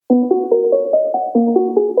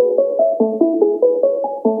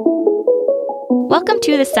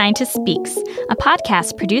to The Scientist Speaks, a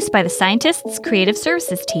podcast produced by the Scientists Creative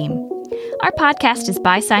Services team. Our podcast is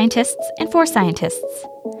by scientists and for scientists.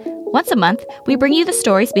 Once a month, we bring you the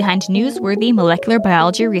stories behind newsworthy molecular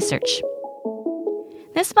biology research.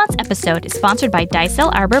 This month's episode is sponsored by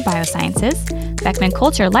Dicel Arbor Biosciences, Beckman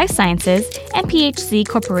Coulter Life Sciences, and PHC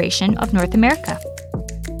Corporation of North America.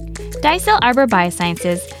 Dicel Arbor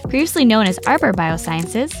Biosciences, previously known as Arbor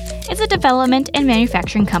Biosciences, is a development and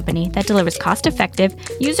manufacturing company that delivers cost-effective,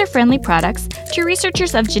 user-friendly products to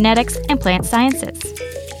researchers of genetics and plant sciences.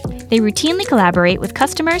 They routinely collaborate with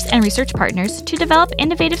customers and research partners to develop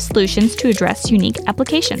innovative solutions to address unique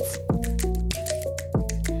applications.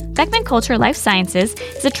 Beckman Coulter Life Sciences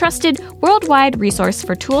is a trusted, worldwide resource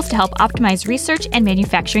for tools to help optimize research and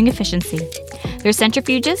manufacturing efficiency. Their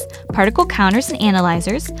centrifuges, particle counters and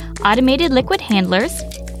analyzers, automated liquid handlers,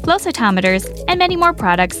 flow cytometers, and many more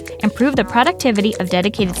products improve the productivity of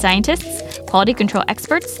dedicated scientists, quality control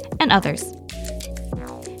experts, and others.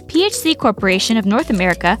 PHC Corporation of North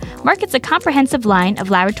America markets a comprehensive line of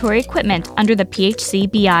laboratory equipment under the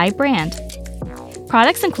PHC BI brand.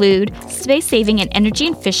 Products include space-saving and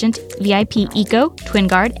energy-efficient VIP Eco,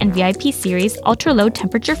 TwinGuard, and VIP Series ultra-low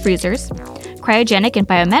temperature freezers, cryogenic and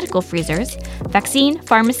biomedical freezers, vaccine,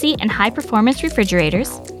 pharmacy, and high-performance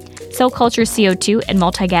refrigerators, cell culture CO2 and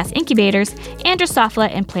multi-gas incubators, and Drosophila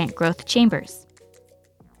and plant growth chambers.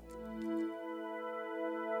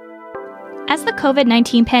 As the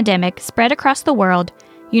COVID-19 pandemic spread across the world,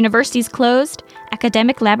 universities closed,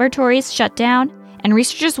 academic laboratories shut down, and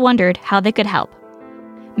researchers wondered how they could help.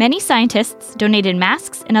 Many scientists donated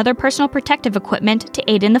masks and other personal protective equipment to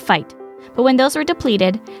aid in the fight, but when those were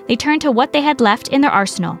depleted, they turned to what they had left in their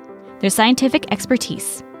arsenal, their scientific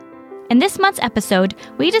expertise. In this month's episode,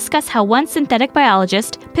 we discuss how one synthetic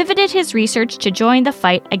biologist pivoted his research to join the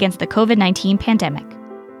fight against the COVID-19 pandemic.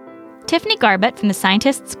 Tiffany Garbett from the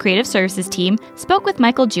Scientists Creative Services team spoke with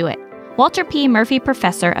Michael Jewett, Walter P. Murphy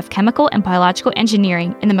Professor of Chemical and Biological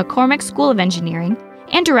Engineering in the McCormick School of Engineering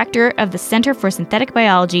and Director of the Center for Synthetic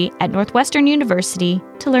Biology at Northwestern University,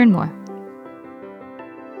 to learn more.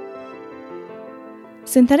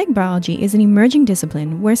 Synthetic biology is an emerging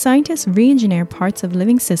discipline where scientists re-engineer parts of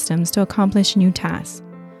living systems to accomplish new tasks.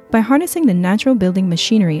 By harnessing the natural building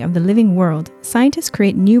machinery of the living world, scientists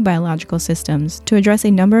create new biological systems to address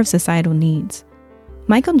a number of societal needs.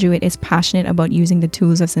 Michael Jewett is passionate about using the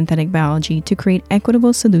tools of synthetic biology to create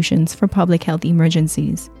equitable solutions for public health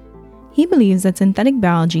emergencies. He believes that synthetic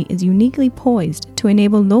biology is uniquely poised to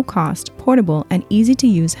enable low-cost, portable, and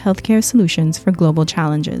easy-to-use healthcare solutions for global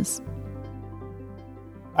challenges.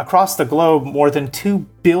 Across the globe, more than 2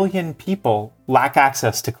 billion people lack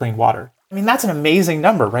access to clean water. I mean, that's an amazing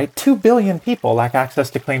number, right? 2 billion people lack access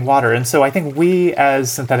to clean water. And so I think we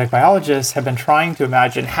as synthetic biologists have been trying to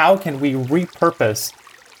imagine how can we repurpose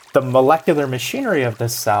the molecular machinery of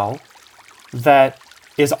this cell that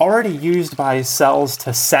is already used by cells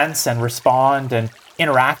to sense and respond and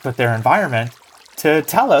interact with their environment to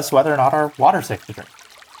tell us whether or not our water's safe to drink.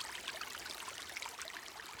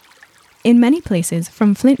 In many places,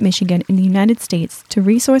 from Flint, Michigan in the United States to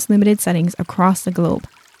resource-limited settings across the globe,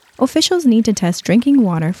 officials need to test drinking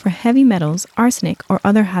water for heavy metals, arsenic, or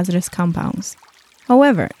other hazardous compounds.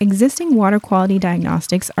 However, existing water quality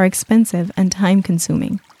diagnostics are expensive and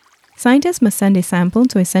time-consuming. Scientists must send a sample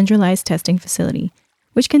to a centralized testing facility,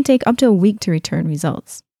 which can take up to a week to return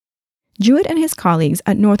results. Jewett and his colleagues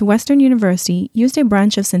at Northwestern University used a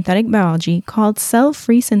branch of synthetic biology called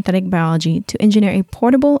cell-free synthetic biology to engineer a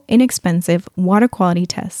portable, inexpensive water quality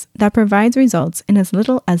test that provides results in as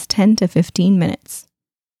little as 10 to 15 minutes.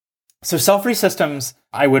 So cell-free systems,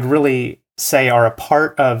 I would really say, are a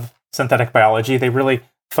part of synthetic biology. They really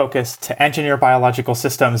focus to engineer biological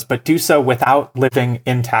systems, but do so without living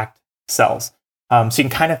intact cells. So you can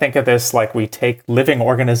kind of think of this like we take living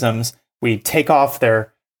organisms, we take off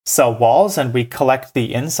their cell walls and we collect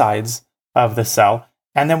the insides of the cell,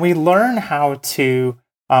 and then we learn how to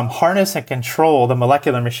harness and control the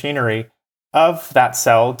molecular machinery of that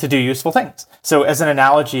cell to do useful things. So as an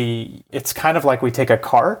analogy, it's kind of like we take a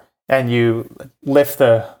car and you lift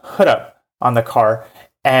the hood up on the car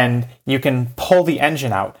and you can pull the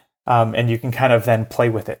engine out and you can kind of then play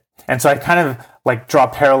with it. And so I kind of like draw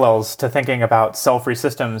parallels to thinking about cell-free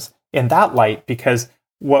systems in that light, because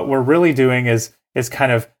what we're really doing is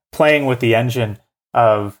kind of playing with the engine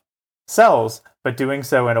of cells, but doing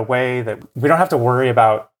so in a way that we don't have to worry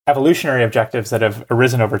about evolutionary objectives that have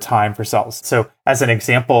arisen over time for cells. So as an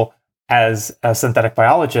example, as a synthetic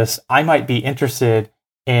biologist, I might be interested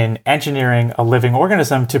in engineering a living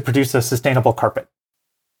organism to produce a sustainable carpet.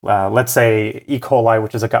 Let's say E. coli,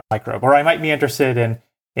 which is a gut microbe. Or I might be interested in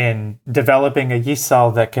in developing a yeast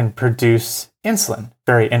cell that can produce insulin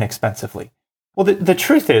very inexpensively. Well, the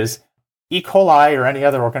truth is, E. coli or any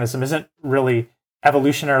other organism isn't really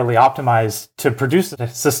evolutionarily optimized to produce a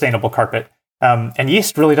sustainable carpet. And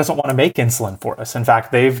yeast really doesn't want to make insulin for us. In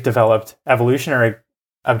fact, they've developed evolutionary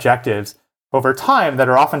objectives over time that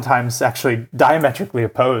are oftentimes actually diametrically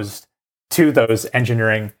opposed to those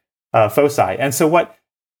engineering foci. And so what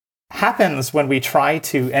happens when we try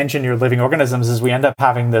to engineer living organisms is we end up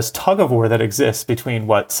having this tug of war that exists between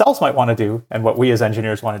what cells might want to do and what we as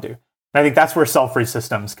engineers want to do. And I think that's where cell-free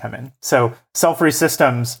systems come in. So cell-free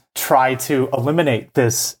systems try to eliminate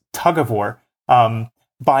this tug of war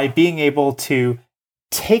by being able to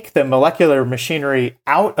take the molecular machinery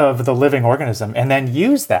out of the living organism and then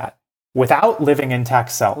use that without living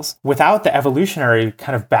intact cells, without the evolutionary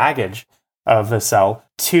kind of baggage of the cell,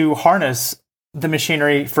 to harness the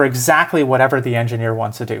machinery for exactly whatever the engineer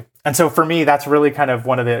wants to do. And so for me, that's really kind of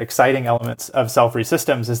one of the exciting elements of cell-free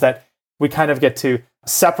systems, is that we kind of get to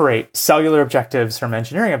separate cellular objectives from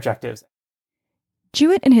engineering objectives.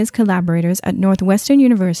 Jewett and his collaborators at Northwestern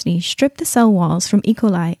University stripped the cell walls from E.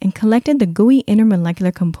 coli and collected the gooey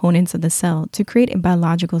intermolecular components of the cell to create a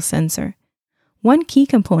biological sensor. One key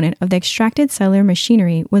component of the extracted cellular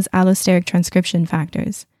machinery was allosteric transcription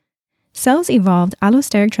factors. Cells evolved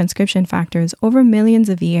allosteric transcription factors over millions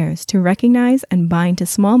of years to recognize and bind to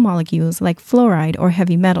small molecules like fluoride or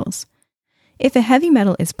heavy metals. If a heavy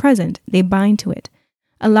metal is present, they bind to it,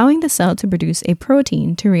 allowing the cell to produce a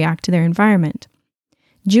protein to react to their environment.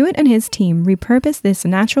 Jewett and his team repurposed this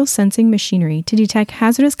natural sensing machinery to detect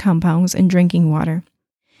hazardous compounds in drinking water.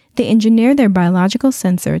 They engineered their biological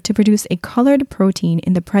sensor to produce a colored protein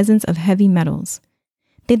in the presence of heavy metals.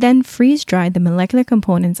 They then freeze-dried the molecular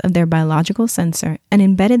components of their biological sensor and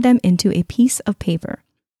embedded them into a piece of paper.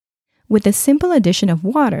 With the simple addition of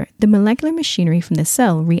water, the molecular machinery from the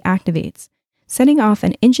cell reactivates, setting off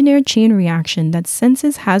an engineered chain reaction that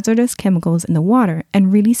senses hazardous chemicals in the water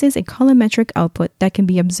and releases a colorimetric output that can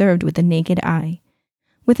be observed with the naked eye.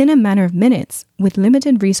 Within a matter of minutes, with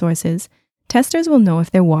limited resources, testers will know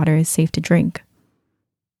if their water is safe to drink.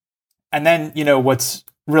 And then, what's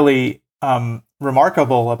really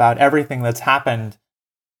remarkable about everything that's happened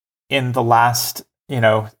in the last,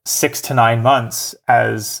 6 to 9 months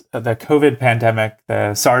as the COVID pandemic,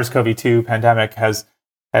 the SARS-CoV-2 pandemic has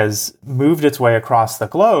moved its way across the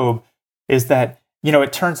globe, is that,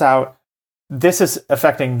 it turns out this is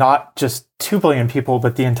affecting not just 2 billion people,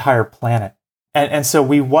 but the entire planet. And so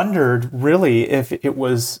we wondered really if it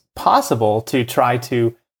was possible to try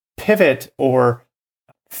to pivot or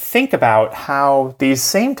think about how these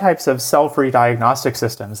same types of cell-free diagnostic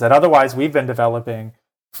systems that otherwise we've been developing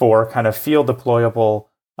for kind of field deployable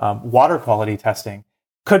water quality testing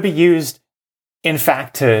could be used, in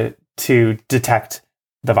fact, to detect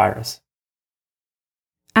the virus.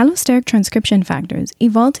 Allosteric transcription factors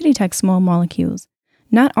evolved to detect small molecules,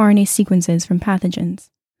 not RNA sequences from pathogens.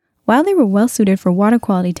 While they were well suited for water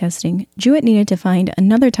quality testing, Jewett needed to find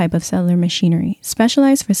another type of cellular machinery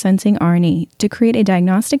specialized for sensing RNA to create a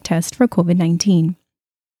diagnostic test for COVID-19.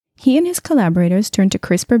 He and his collaborators turned to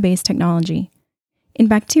CRISPR-based technology. In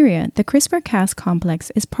bacteria, the CRISPR-Cas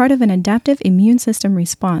complex is part of an adaptive immune system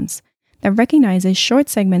response that recognizes short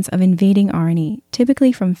segments of invading RNA,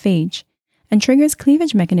 typically from phage, and triggers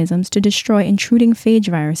cleavage mechanisms to destroy intruding phage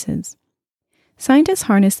viruses. Scientists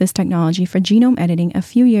harnessed this technology for genome editing a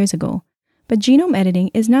few years ago, but genome editing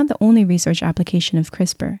is not the only research application of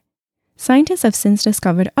CRISPR. Scientists have since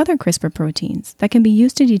discovered other CRISPR proteins that can be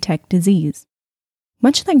used to detect disease.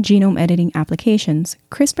 Much like genome editing applications,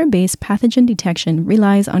 CRISPR-based pathogen detection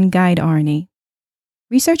relies on guide RNA.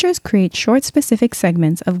 Researchers create short specific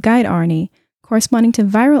segments of guide RNA corresponding to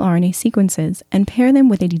viral RNA sequences and pair them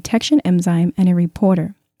with a detection enzyme and a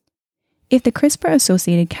reporter. If the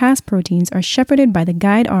CRISPR-associated Cas proteins are shepherded by the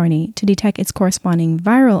guide RNA to detect its corresponding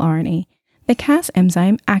viral RNA, the Cas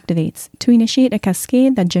enzyme activates to initiate a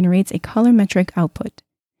cascade that generates a colorimetric output.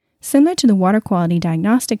 Similar to the water quality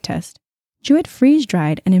diagnostic test, Jewett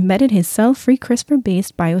freeze-dried and embedded his cell-free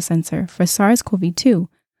CRISPR-based biosensor for SARS-CoV-2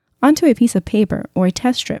 onto a piece of paper or a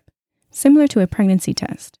test strip, similar to a pregnancy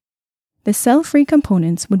test. The cell-free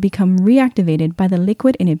components would become reactivated by the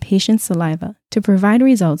liquid in a patient's saliva to provide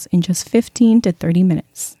results in just 15 to 30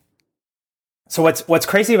 minutes. So what's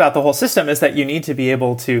crazy about the whole system is that you need to be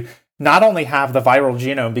able to not only have the viral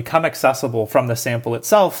genome become accessible from the sample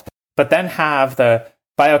itself, but then have the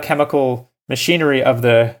biochemical machinery of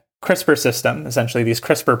the CRISPR system, essentially these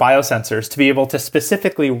CRISPR biosensors, to be able to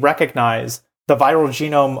specifically recognize the viral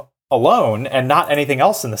genome alone and not anything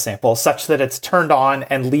else in the sample, such that it's turned on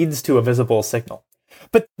and leads to a visible signal.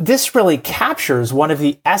 But this really captures one of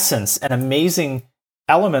the essence and amazing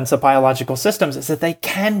elements of biological systems is that they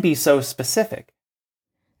can be so specific.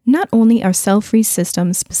 Not only are cell-free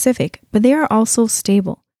systems specific, but they are also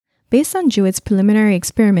stable. Based on Jewett's preliminary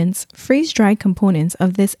experiments, freeze-dried components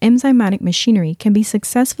of this enzymatic machinery can be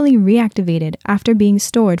successfully reactivated after being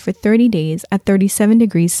stored for 30 days at 37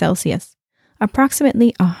 degrees Celsius,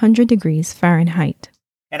 approximately 100 degrees Fahrenheit.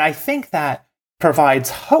 And I think that provides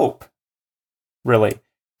hope, really,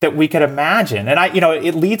 that we could imagine, and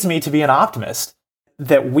it leads me to be an optimist,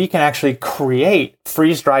 that we can actually create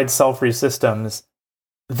freeze-dried cell-free systems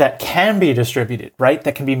that can be distributed, right?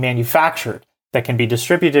 That can be manufactured, that can be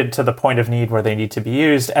distributed to the point of need where they need to be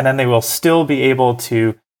used, and then they will still be able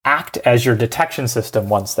to act as your detection system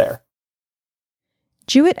once there.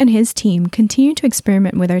 Jewett and his team continue to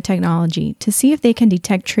experiment with our technology to see if they can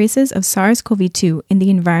detect traces of SARS-CoV-2 in the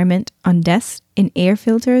environment, on desks, in air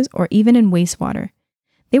filters, or even in wastewater.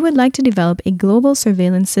 They would like to develop a global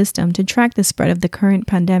surveillance system to track the spread of the current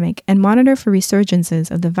pandemic and monitor for resurgences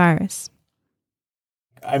of the virus.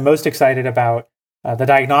 I'm most excited about the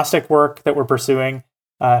diagnostic work that we're pursuing,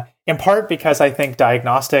 in part because I think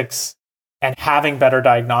diagnostics and having better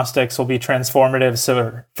diagnostics will be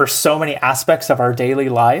transformative for so many aspects of our daily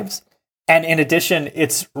lives. And in addition,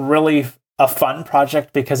 it's really a fun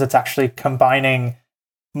project because it's actually combining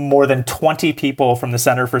more than 20 people from the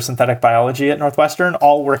Center for Synthetic Biology at Northwestern,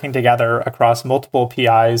 all working together across multiple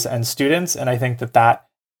PIs and students. And I think that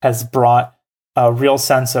has brought a real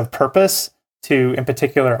sense of purpose to, in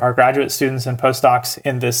particular, our graduate students and postdocs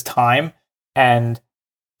in this time, and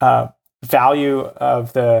value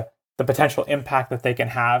of the potential impact that they can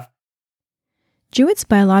have. Jewett's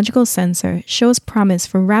biological sensor shows promise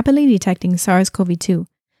for rapidly detecting SARS-CoV-2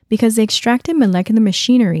 because the extracted molecular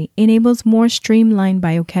machinery enables more streamlined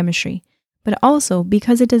biochemistry, but also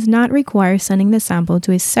because it does not require sending the sample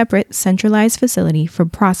to a separate centralized facility for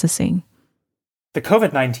processing. The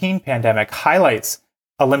COVID-19 pandemic highlights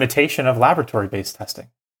a limitation of laboratory-based testing.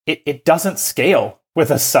 It doesn't scale with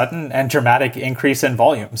a sudden and dramatic increase in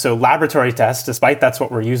volume. So laboratory tests, despite that's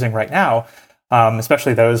what we're using right now,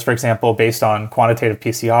 especially those, for example, based on quantitative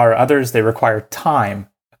PCR, others, they require time,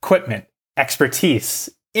 equipment, expertise,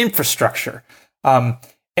 infrastructure.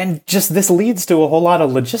 And just this leads to a whole lot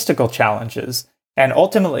of logistical challenges, and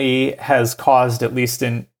ultimately has caused, at least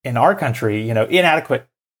in our country, inadequate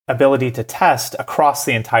ability to test across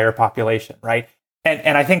the entire population, right?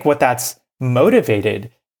 And I think what that's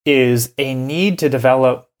motivated is a need to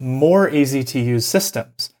develop more easy-to-use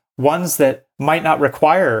systems, ones that might not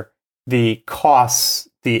require the costs,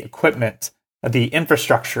 the equipment, the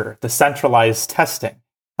infrastructure, the centralized testing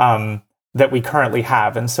that we currently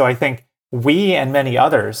have. And so I think we and many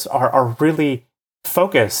others are really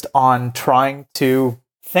focused on trying to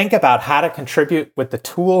think about how to contribute with the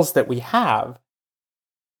tools that we have.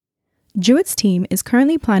 Jewett's team is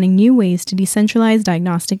currently planning new ways to decentralize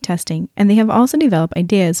diagnostic testing, and they have also developed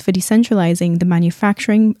ideas for decentralizing the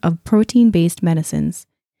manufacturing of protein-based medicines.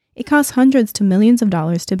 It costs hundreds to millions of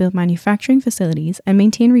dollars to build manufacturing facilities and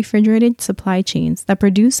maintain refrigerated supply chains that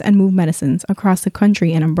produce and move medicines across the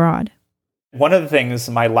country and abroad. One of the things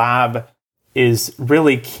my lab is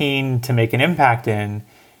really keen to make an impact in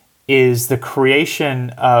is the creation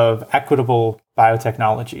of equitable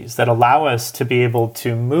biotechnologies that allow us to be able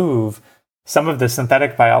to move some of the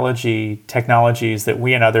synthetic biology technologies that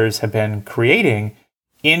we and others have been creating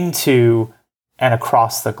into and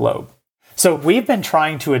across the globe. So we've been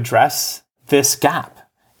trying to address this gap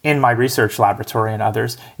in my research laboratory and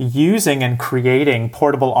others, using and creating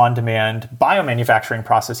portable on-demand biomanufacturing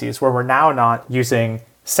processes where we're now not using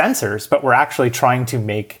sensors, but we're actually trying to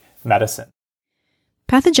make medicine.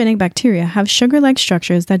 Pathogenic bacteria have sugar-like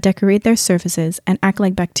structures that decorate their surfaces and act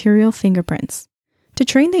like bacterial fingerprints. To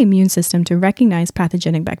train the immune system to recognize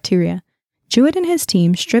pathogenic bacteria, Jewett and his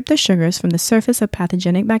team stripped the sugars from the surface of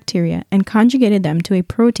pathogenic bacteria and conjugated them to a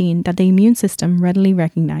protein that the immune system readily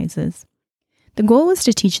recognizes. The goal was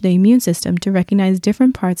to teach the immune system to recognize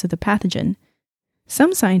different parts of the pathogen.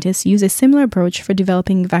 Some scientists use a similar approach for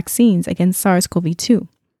developing vaccines against SARS-CoV-2.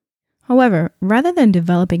 However, rather than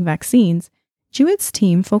developing vaccines, Jewett's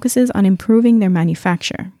team focuses on improving their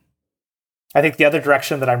manufacture. I think the other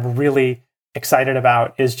direction that I'm really excited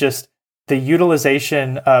about is just the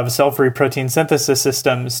utilization of cell-free protein synthesis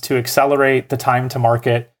systems to accelerate the time to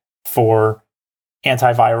market for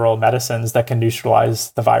antiviral medicines that can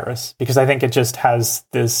neutralize the virus. Because I think it just has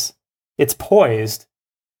it's poised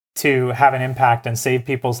to have an impact and save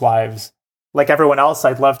people's lives. Like everyone else,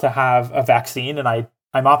 I'd love to have a vaccine, and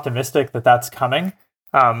I'm optimistic that that's coming.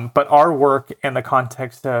 But our work in the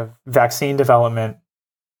context of vaccine development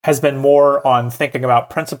has been more on thinking about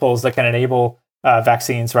principles that can enable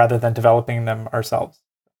vaccines rather than developing them ourselves.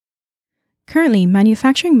 Currently,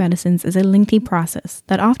 manufacturing medicines is a lengthy process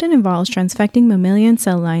that often involves transfecting mammalian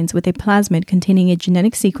cell lines with a plasmid containing a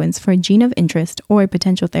genetic sequence for a gene of interest or a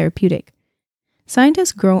potential therapeutic.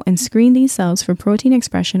 Scientists grow and screen these cells for protein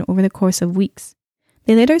expression over the course of weeks.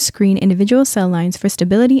 They later screen individual cell lines for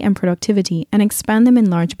stability and productivity and expand them in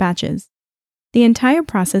large batches. The entire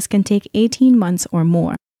process can take 18 months or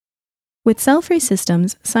more. With cell-free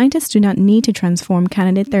systems, scientists do not need to transform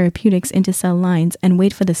candidate therapeutics into cell lines and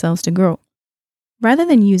wait for the cells to grow. Rather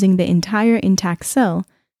than using the entire intact cell,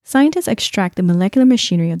 scientists extract the molecular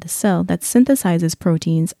machinery of the cell that synthesizes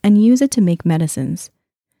proteins and use it to make medicines.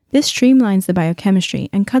 This streamlines the biochemistry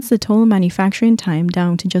and cuts the total manufacturing time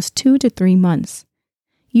down to just 2 to 3 months.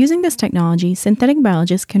 Using this technology, synthetic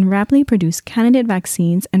biologists can rapidly produce candidate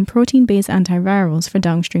vaccines and protein-based antivirals for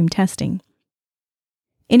downstream testing.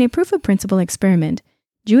 In a proof-of-principle experiment,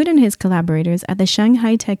 Jude and his collaborators at the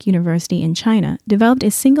Shanghai Tech University in China developed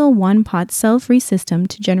a single one-pot cell-free system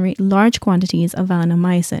to generate large quantities of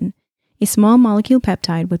valinomycin, a small molecule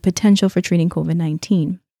peptide with potential for treating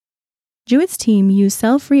COVID-19. Jude's team used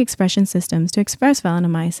cell-free expression systems to express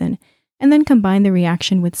valinomycin and then combined the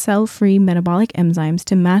reaction with cell-free metabolic enzymes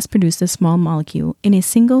to mass-produce the small molecule in a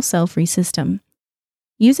single cell-free system.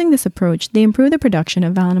 Using this approach, they improved the production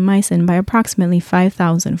of valinomycin by approximately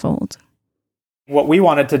 5,000-fold. What we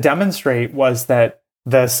wanted to demonstrate was that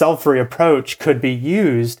the cell-free approach could be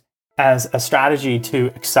used as a strategy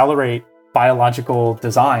to accelerate biological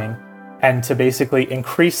design and to basically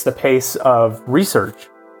increase the pace of research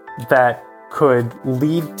that could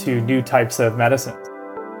lead to new types of medicines.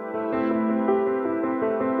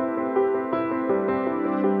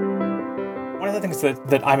 One of the things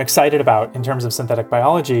that I'm excited about in terms of synthetic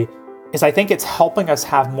biology is I think it's helping us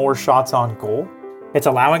have more shots on goal. It's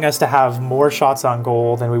allowing us to have more shots on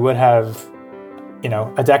goal than we would have,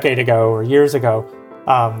 a decade ago or years ago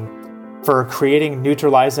for creating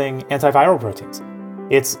neutralizing antiviral proteins.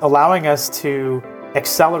 It's allowing us to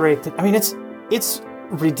accelerate. It's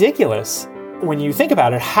ridiculous when you think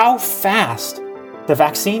about it, how fast the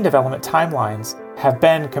vaccine development timelines have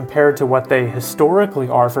been compared to what they historically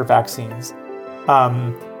are for vaccines.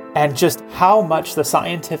 And just how much the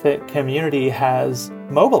scientific community has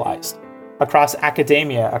mobilized across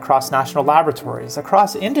academia, across national laboratories,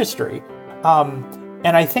 across industry.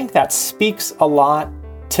 And I think that speaks a lot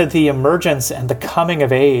to the emergence and the coming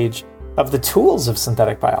of age of the tools of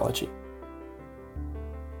synthetic biology.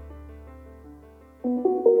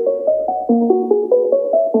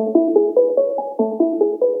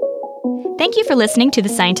 Thank you for listening to The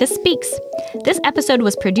Scientist Speaks. This episode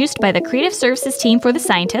was produced by the Creative Services team for The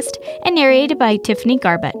Scientist and narrated by Tiffany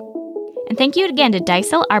Garbett. And thank you again to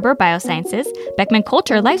Dicel Arbor Biosciences, Beckman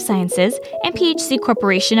Coulter Life Sciences, and PHC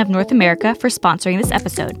Corporation of North America for sponsoring this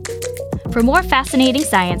episode. For more fascinating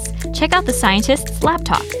science, check out The Scientist's Lab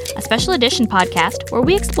Talk, a special edition podcast where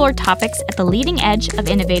we explore topics at the leading edge of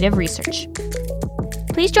innovative research.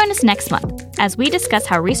 Please join us next month as we discuss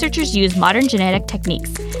how researchers use modern genetic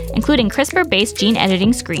techniques, including CRISPR-based gene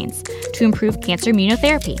editing screens, to improve cancer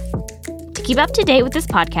immunotherapy. To keep up to date with this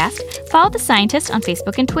podcast, follow The Scientist on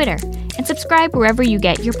Facebook and Twitter, and subscribe wherever you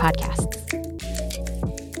get your podcasts.